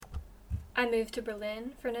I moved to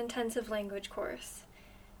Berlin for an intensive language course.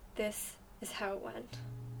 This is how it went.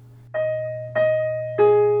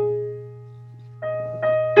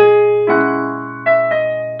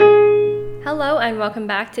 Hello and welcome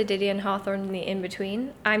back to Diddy and Hawthorne in the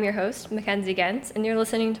In-Between. I'm your host, Mackenzie Gentz, and you're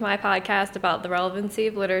listening to my podcast about the relevancy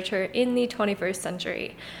of literature in the 21st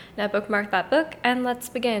century. Now bookmark that book and let's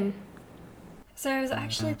begin. So I was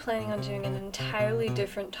actually planning on doing an entirely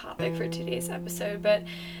different topic for today's episode, but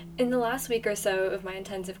in the last week or so of my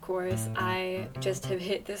intensive course, I just have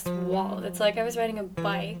hit this wall. It's like I was riding a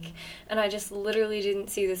bike, and I just literally didn't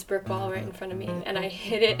see this brick wall right in front of me, and I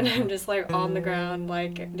hit it, and I'm just like on the ground,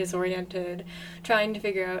 like disoriented, trying to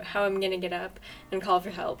figure out how I'm gonna get up and call for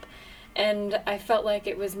help. And I felt like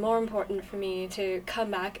it was more important for me to come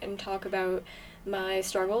back and talk about my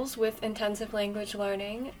struggles with intensive language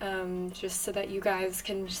learning, just so that you guys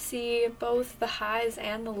can see both the highs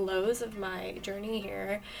and the lows of my journey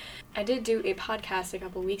here. I did do a podcast a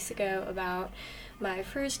couple weeks ago about my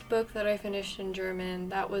first book that I finished in German.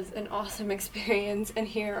 That was an awesome experience, and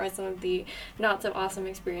here are some of the not so awesome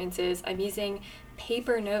experiences. I'm using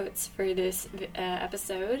paper notes for this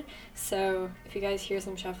episode, so if you guys hear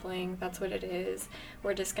some shuffling, that's what it is.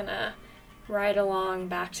 We're just gonna ride along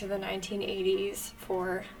back to the 1980s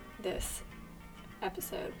for this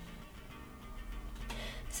episode.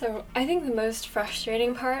 So I think the most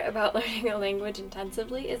frustrating part about learning a language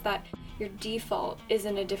intensively is that your default is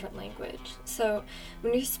in a different language. So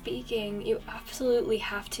when you're speaking, you absolutely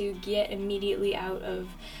have to get immediately out of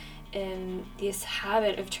this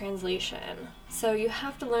habit of translation. So you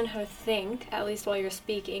have to learn how to think, at least while you're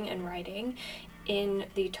speaking and writing, in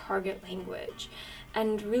the target language.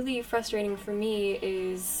 And really frustrating for me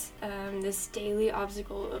is this daily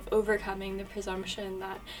obstacle of overcoming the presumption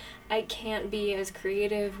that I can't be as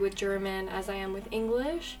creative with German as I am with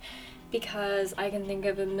English, because I can think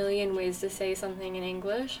of a million ways to say something in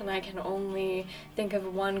English, and I can only think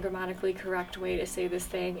of one grammatically correct way to say this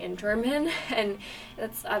thing in German, and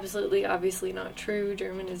that's absolutely obviously not true.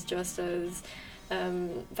 German is just as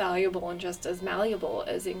valuable and just as malleable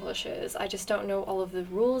as English is. I just don't know all of the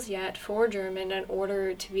rules yet for German in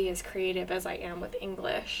order to be as creative as I am with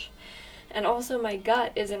English. And also my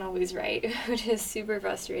gut isn't always right, which is super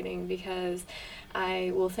frustrating because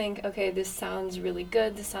I will think, okay, this sounds really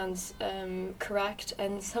good, this sounds correct,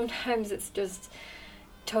 and sometimes it's just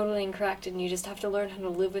totally incorrect, and you just have to learn how to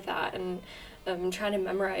live with that. And trying to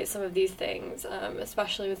memorize some of these things,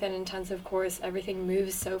 especially with an intensive course, everything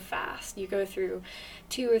moves so fast. You go through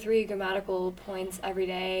 2 or 3 grammatical points every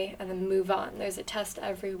day and then move on. There's a test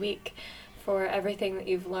every week for everything that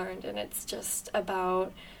you've learned, and it's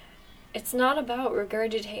not about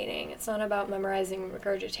regurgitating. It's not about memorizing and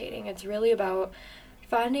regurgitating. It's really about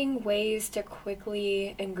finding ways to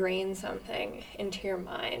quickly ingrain something into your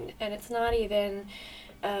mind. And it's not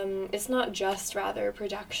just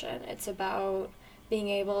production. It's about being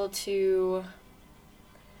able to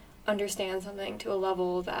understand something to a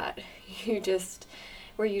level that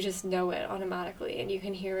where you just know it automatically, and you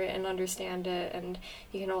can hear it and understand it, and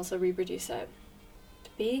you can also reproduce it.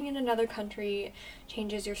 Being in another country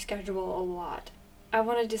changes your schedule a lot. I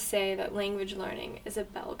wanted to say that language learning is a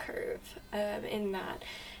bell curve, in that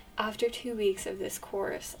after 2 weeks of this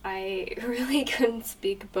course, I really couldn't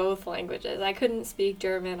speak both languages. I couldn't speak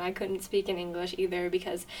German, I couldn't speak in English either,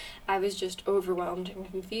 because I was just overwhelmed and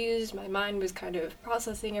confused. My mind was kind of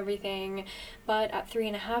processing everything. But at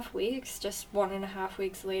 3.5 weeks, just 1.5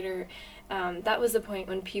 weeks later, that was the point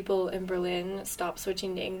when people in Berlin stopped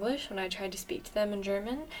switching to English when I tried to speak to them in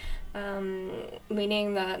German.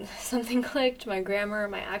 Meaning that something clicked, my grammar,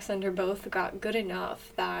 my accent are both got good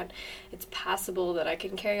enough that it's possible that I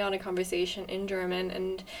can carry on a conversation in German,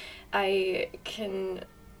 and I can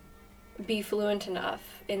be fluent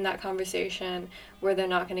enough in that conversation where they're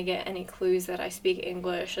not going to get any clues that I speak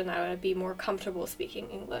English, and I would be more comfortable speaking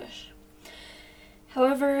English.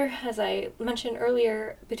 However, as I mentioned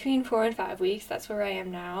earlier, between 4 and 5 weeks, that's where I am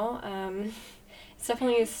now. It's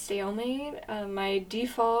definitely a stalemate. My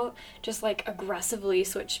default just aggressively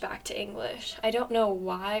switched back to English. I don't know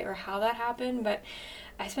why or how that happened, but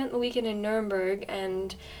I spent the weekend in Nuremberg,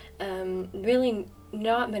 and really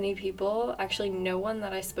not many people, actually no one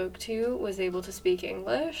that I spoke to was able to speak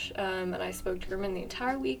English, and I spoke German the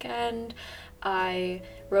entire weekend. I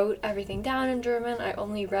wrote everything down in German. I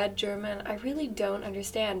only read German. I really don't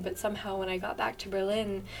understand, but somehow when I got back to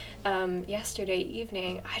Berlin yesterday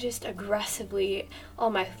evening, I just aggressively,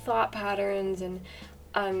 all my thought patterns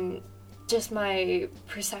and just my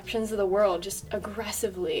perceptions of the world just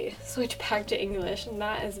aggressively switched back to English, and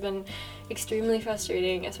that has been extremely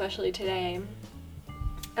frustrating, especially today.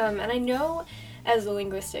 And I know as a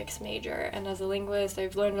linguistics major, and as a linguist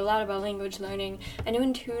I've learned a lot about language learning. I know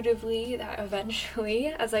intuitively that eventually,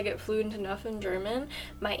 as I get fluent enough in German,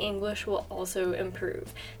 my English will also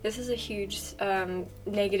improve. This is a huge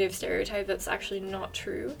negative stereotype that's actually not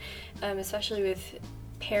true, especially with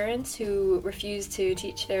parents who refuse to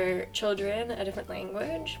teach their children a different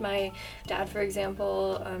language. My dad, for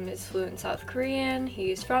example, is fluent in South Korean.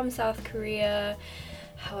 He's from South Korea.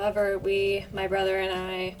 However, my brother and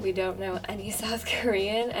I, we don't know any South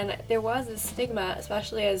Korean, and there was a stigma,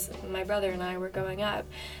 especially as my brother and I were growing up,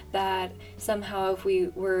 that somehow if we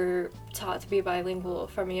were taught to be bilingual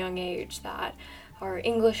from a young age, that our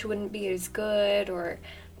English wouldn't be as good, or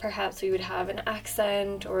perhaps we would have an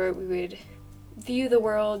accent, or we would view the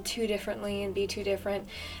world too differently and be too different,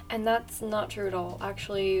 and that's not true at all.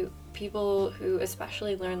 Actually, people who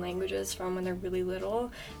especially learn languages from when they're really little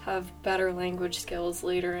have better language skills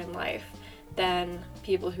later in life than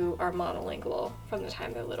people who are monolingual from the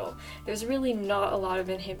time they're little. There's really not a lot of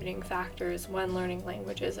inhibiting factors when learning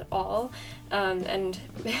languages at all, and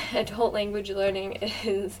adult language learning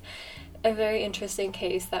is a very interesting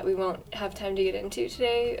case that we won't have time to get into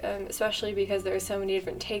today, especially because there are so many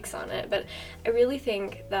different takes on it. But I really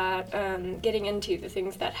think that getting into the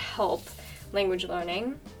things that help language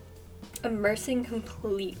learning, immersing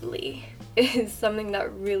completely is something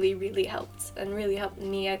that really, really helps, and really helped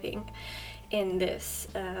me, I think, in this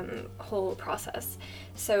whole process.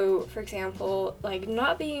 So, for example, like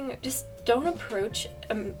don't approach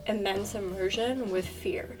immense immersion with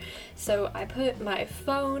fear. So I put my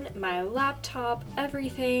phone, my laptop,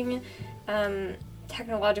 everything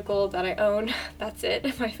technological that I own, that's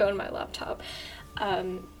it, my phone, my laptop,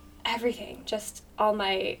 everything, just all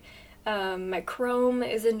my Chrome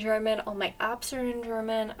is in German, all my apps are in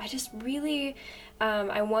German. I just really,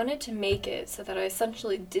 I wanted to make it so that I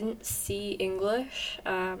essentially didn't see English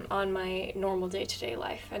on my normal day-to-day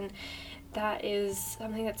life, and that is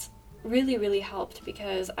something that's really, really helped,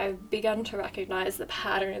 because I've begun to recognize the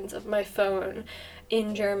patterns of my phone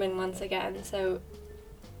in German once again, so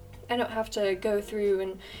I don't have to go through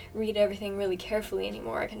and read everything really carefully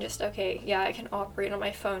anymore. I can just, I can operate on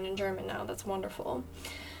my phone in German now. That's wonderful.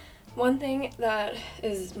 One thing that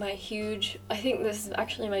is I think this is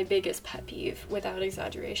actually my biggest pet peeve, without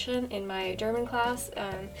exaggeration, in my German class,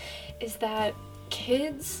 is that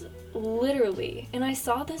kids literally, and I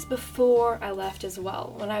saw this before I left as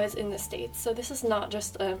well, when I was in the States, so this is not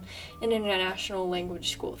just an international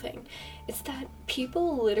language school thing, it's that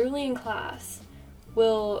people literally in class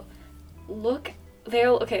will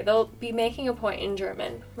they'll be making a point in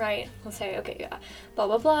German, right? They'll say, blah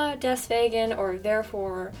blah blah, deswegen, or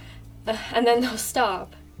therefore, and then they'll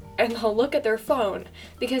stop and they'll look at their phone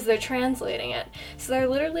because they're translating it. So they're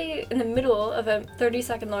literally in the middle of a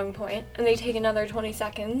 30-second long point, and they take another 20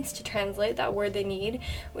 seconds to translate that word they need,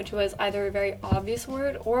 which was either a very obvious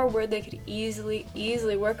word or a word they could easily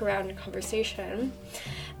work around in conversation.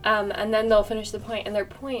 And then they'll finish the point, and their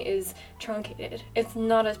point is truncated. It's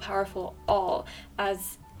not as powerful at all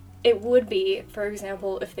as it would be, for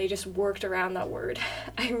example, if they just worked around that word.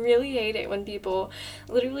 I really hate it when people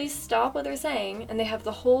literally stop what they're saying and they have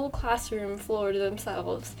the whole classroom floor to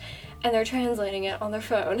themselves and they're translating it on their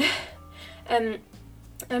phone. And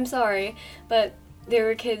I'm sorry, but there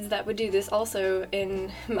were kids that would do this also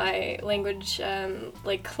in my language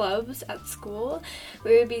clubs at school.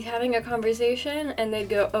 We would be having a conversation and they'd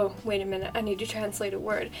go, oh, wait a minute, I need to translate a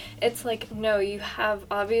word. It's like, no, you have,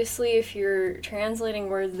 obviously, if you're translating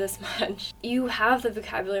words this much, you have the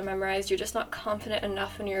vocabulary memorized, you're just not confident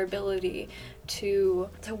enough in your ability to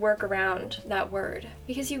work around that word.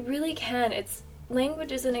 Because you really can.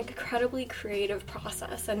 Language is an incredibly creative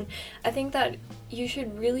process, and I think that you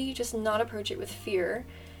should really just not approach it with fear,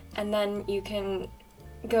 and then you can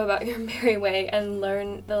go about your merry way and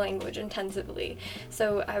learn the language intensively.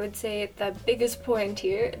 So I would say the biggest point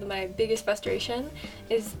here, my biggest frustration,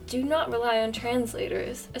 is do not rely on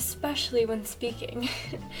translators, especially when speaking.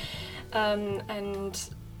 And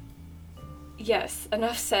yes,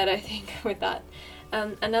 enough said, I think, with that.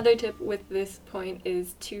 Another tip with this point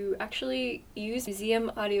is to actually use museum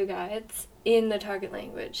audio guides in the target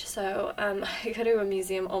language. So I go to a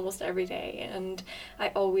museum almost every day, and I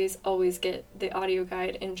always get the audio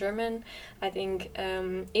guide in German. I think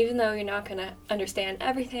even though you're not going to understand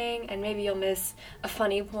everything, and maybe you'll miss a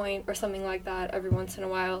funny point or something like that every once in a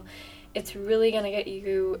while, it's really going to get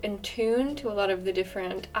you in tune to a lot of the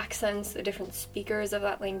different accents, the different speakers of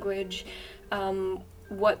that language,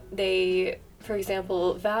 what they, for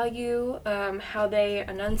example, value, how they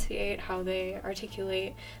enunciate, how they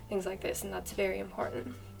articulate, things like this, and that's very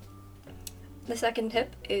important. The second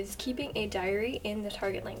tip is keeping a diary in the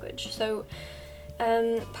target language. So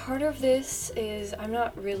Part of this is I'm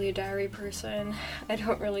not really a diary person. I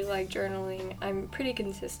don't really like journaling. I'm pretty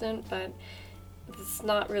consistent, but it's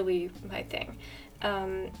not really my thing.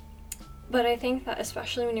 But I think that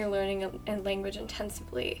especially when you're learning a language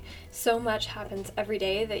intensively, so much happens every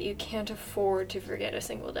day that you can't afford to forget a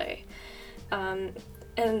single day.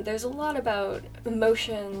 And there's a lot about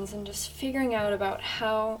emotions and just figuring out about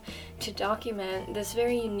how to document this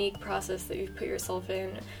very unique process that you've put yourself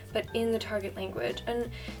in, but in the target language.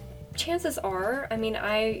 And chances are, I mean,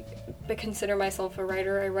 I consider myself a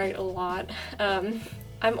writer. I write a lot. I'm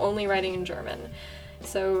only writing in German.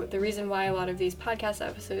 So the reason why a lot of these podcast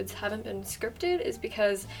episodes haven't been scripted is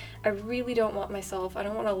because I really don't want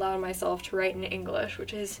to allow myself to write in English,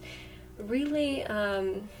 which is really,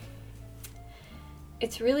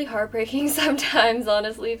 it's really heartbreaking sometimes,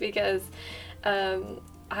 honestly, because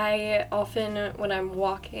I often, when I'm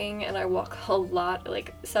walking, and I walk a lot,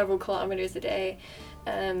 like several kilometers a day,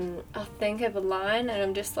 I'll think of a line and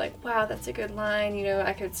I'm just like, wow, that's a good line,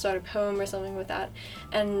 I could start a poem or something with that,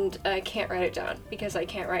 and I can't write it down because I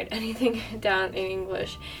can't write anything down in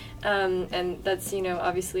English, and that's,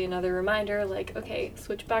 obviously another reminder, like, okay,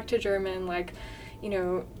 switch back to German, like,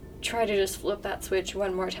 try to just flip that switch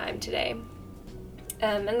one more time today.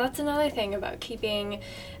 And that's another thing about keeping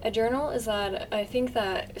a journal, is that I think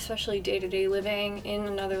that especially day-to-day living in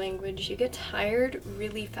another language, you get tired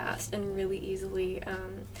really fast and really easily.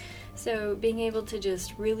 So being able to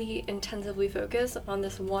just really intensively focus on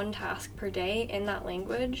this one task per day in that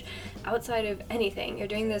language, outside of anything, you're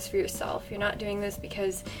doing this for yourself. You're not doing this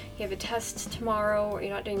because you have a test tomorrow, or you're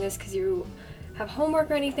not doing this because you have homework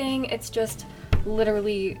or anything. It's just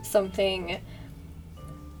literally something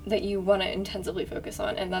that you want to intensively focus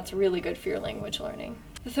on, and that's really good for your language learning.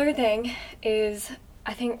 The third thing is,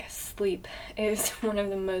 I think sleep is one of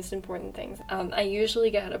the most important things. I usually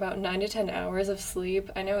get about 9 to 10 hours of sleep.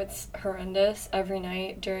 I know it's horrendous every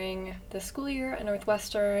night during the school year at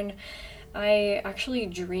Northwestern. I actually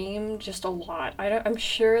dream just a lot. I'm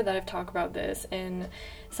sure that I've talked about this in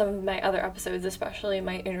some of my other episodes, especially in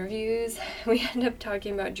my interviews. We end up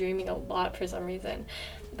talking about dreaming a lot for some reason.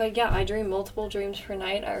 But yeah, I dream multiple dreams per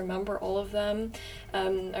night. I remember all of them. I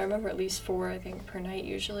remember at least 4, I think, per night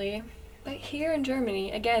usually. But here in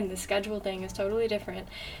Germany, again, the schedule thing is totally different.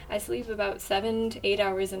 I sleep about 7 to 8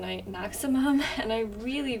 hours a night maximum, and I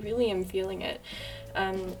really, really am feeling it.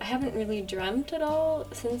 I haven't really dreamt at all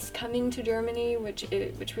since coming to Germany, which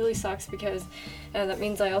really sucks, because that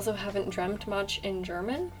means I also haven't dreamt much in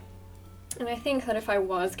German. And I think that if I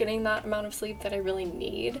was getting that amount of sleep that I really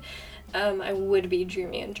need, I would be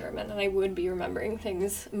dreaming in German, and I would be remembering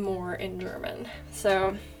things more in German.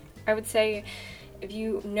 So I would say, if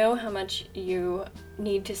you know how much you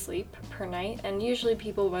need to sleep per night, and usually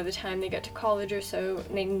people, by the time they get to college or so,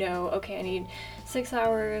 they know, okay, I need 6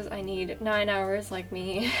 hours, I need 9 hours, like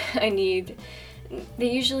me,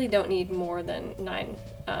 they usually don't need more than 9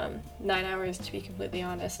 hours, to be completely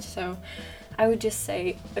honest. So I would just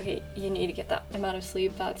say, okay, you need to get that amount of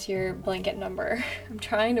sleep, that's your blanket number. I'm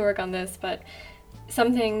trying to work on this, but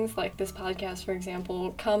some things, like this podcast, for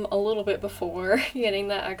example, come a little bit before getting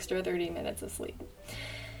that extra 30 minutes of sleep.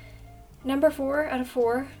 Number 4 out of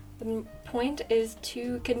 4, the point is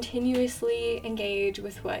to continuously engage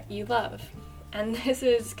with what you love. And this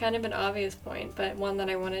is kind of an obvious point, but one that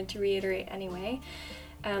I wanted to reiterate anyway.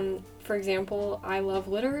 For example, I love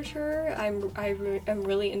literature. I'm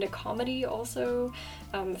really into comedy also,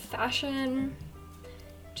 fashion.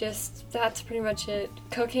 Just, that's pretty much it.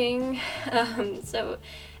 Cooking. So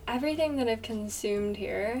everything that I've consumed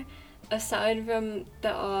here, aside from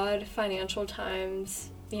the odd Financial Times,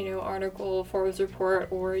 article, Forbes report,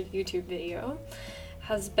 or YouTube video,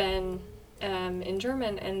 has been in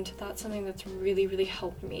German, and that's something that's really, really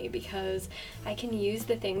helped me, because I can use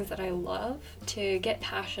the things that I love to get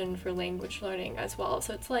passion for language learning as well.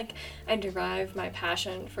 So it's like I derive my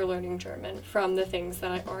passion for learning German from the things that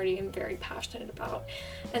I already am very passionate about.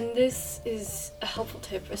 And this is a helpful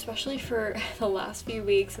tip, especially for the last few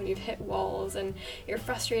weeks when you've hit walls and you're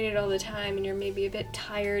frustrated all the time and you're maybe a bit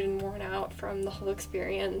tired and worn out from the whole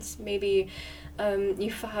experience. Maybe you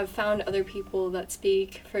have found other people that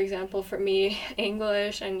speak, for example, for me,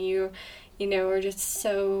 English, and you are just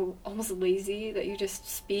so almost lazy that you just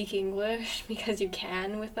speak English because you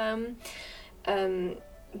can with them.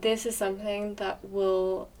 This is something that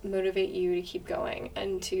will motivate you to keep going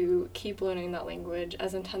and to keep learning that language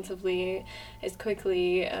as intensively, as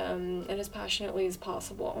quickly, and as passionately as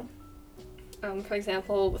possible. For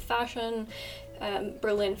example, with fashion,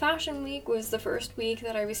 Berlin Fashion Week was the first week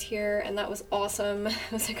that I was here, and that was awesome. It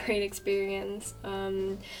was a great experience.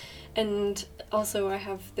 And also I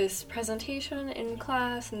have this presentation in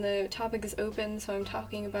class and the topic is open, so I'm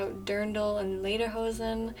talking about Dirndl and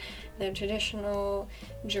Lederhosen, the traditional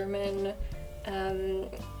German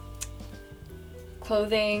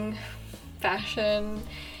clothing, fashion.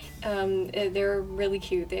 They're really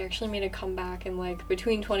cute. They actually made a comeback in like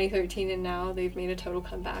between 2013 and now. They've made a total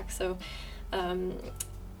comeback, so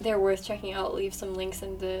they're worth checking out. I'll leave some links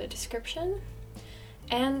in the description.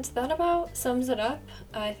 And that about sums it up.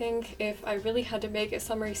 I think if I really had to make a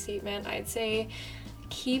summary statement, I'd say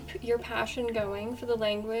keep your passion going for the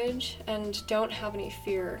language and don't have any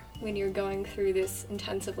fear when you're going through this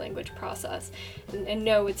intensive language process. And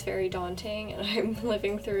know it's very daunting, and I'm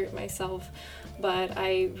living through it myself, but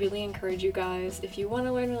I really encourage you guys, if you want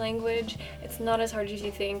to learn a language, it's not as hard as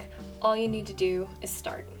you think. All you need to do is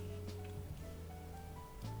start.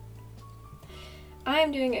 I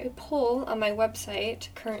am doing a poll on my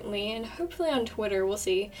website currently, and hopefully on Twitter, we'll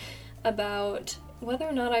see, about whether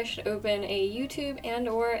or not I should open a YouTube and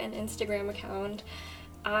or an Instagram account.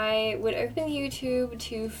 I would open YouTube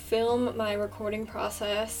to film my recording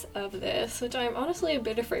process of this, which I'm honestly a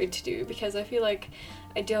bit afraid to do because I feel like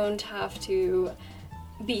I don't have to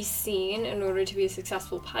be seen in order to be a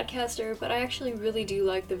successful podcaster, but I actually really do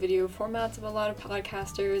like the video formats of a lot of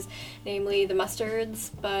podcasters, namely the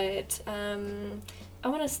Mustards, but I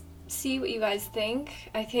want to see what you guys think.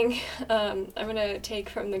 I think I'm going to take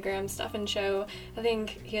from the Graham Stephan show. I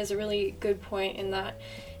think he has a really good point in that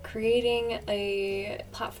creating a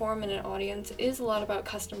platform and an audience is a lot about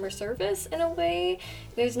customer service in a way.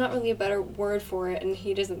 There's not really a better word for it, and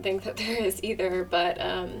he doesn't think that there is either, but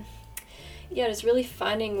yeah, just really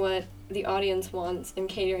finding what the audience wants and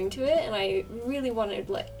catering to it, and I really want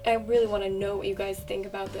to know what you guys think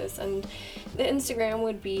about this. And the Instagram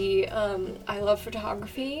would be I love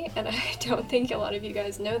photography, and I don't think a lot of you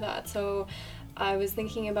guys know that, so I was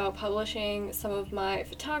thinking about publishing some of my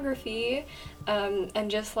photography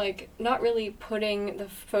and just like not really putting the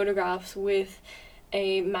photographs with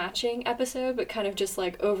a matching episode, but kind of just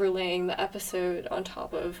like overlaying the episode on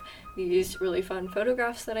top of these really fun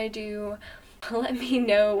photographs that I do. Let me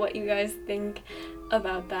know what you guys think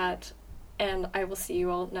about that, and I will see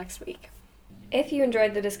you all next week. If you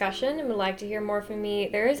enjoyed the discussion and would like to hear more from me,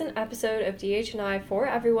 there is an episode of DH&I for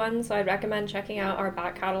everyone, so I'd recommend checking out our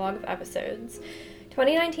back catalog of episodes.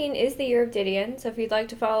 2019 is the year of Didion, so if you'd like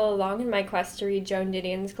to follow along in my quest to read Joan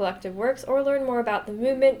Didion's collective works or learn more about the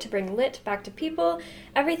movement to bring lit back to people,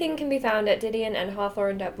 everything can be found at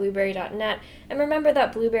didionandhawthorne.blueberry.net, and remember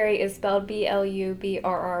that Blueberry is spelled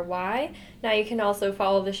Blubrry. Now you can also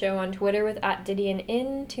follow the show on Twitter with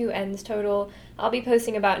 @DidionIn, 2 N's total. I'll be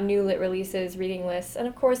posting about new lit releases, reading lists, and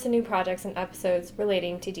of course the new projects and episodes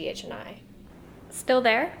relating to DH&I. Still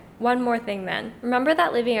there? One more thing then. Remember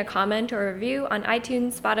that leaving a comment or review on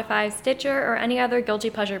iTunes, Spotify, Stitcher, or any other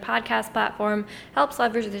Guilty Pleasure podcast platform helps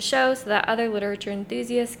leverage the show so that other literature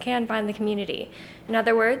enthusiasts can find the community. In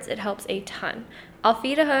other words, it helps a ton. Auf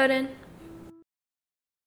Wiederhören!